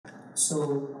So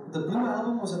the Blue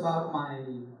album was about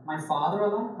my father a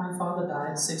lot. My father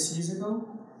died 6 years ago,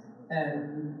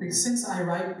 and since I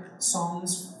write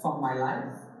songs from my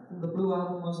life, the Blue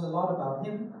album was a lot about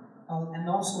him, and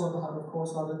also about, of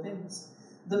course, other things.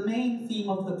 The main theme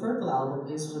of the Purple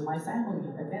album is my family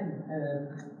again.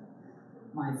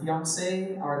 My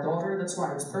fiance, our daughter, that's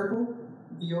why it's purple,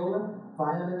 viola,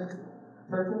 violet,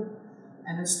 purple,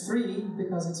 and it's 3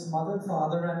 because it's mother,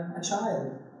 father, and a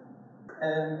child.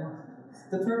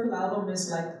 The Purple album is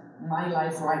like my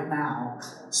life right now.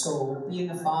 So being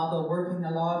a father, working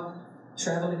a lot,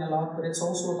 traveling a lot, but it's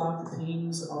also about the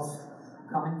pains of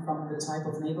coming from the type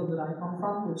of neighborhood I come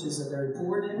from, which is a very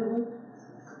poor neighborhood.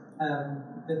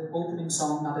 The opening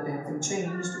song, Not a Damn Thing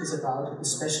Changed, is about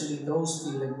especially those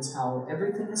feelings, how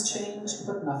everything has changed,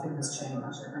 but nothing has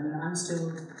changed. I mean, I'm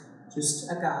still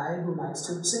just a guy who likes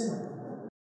to sing.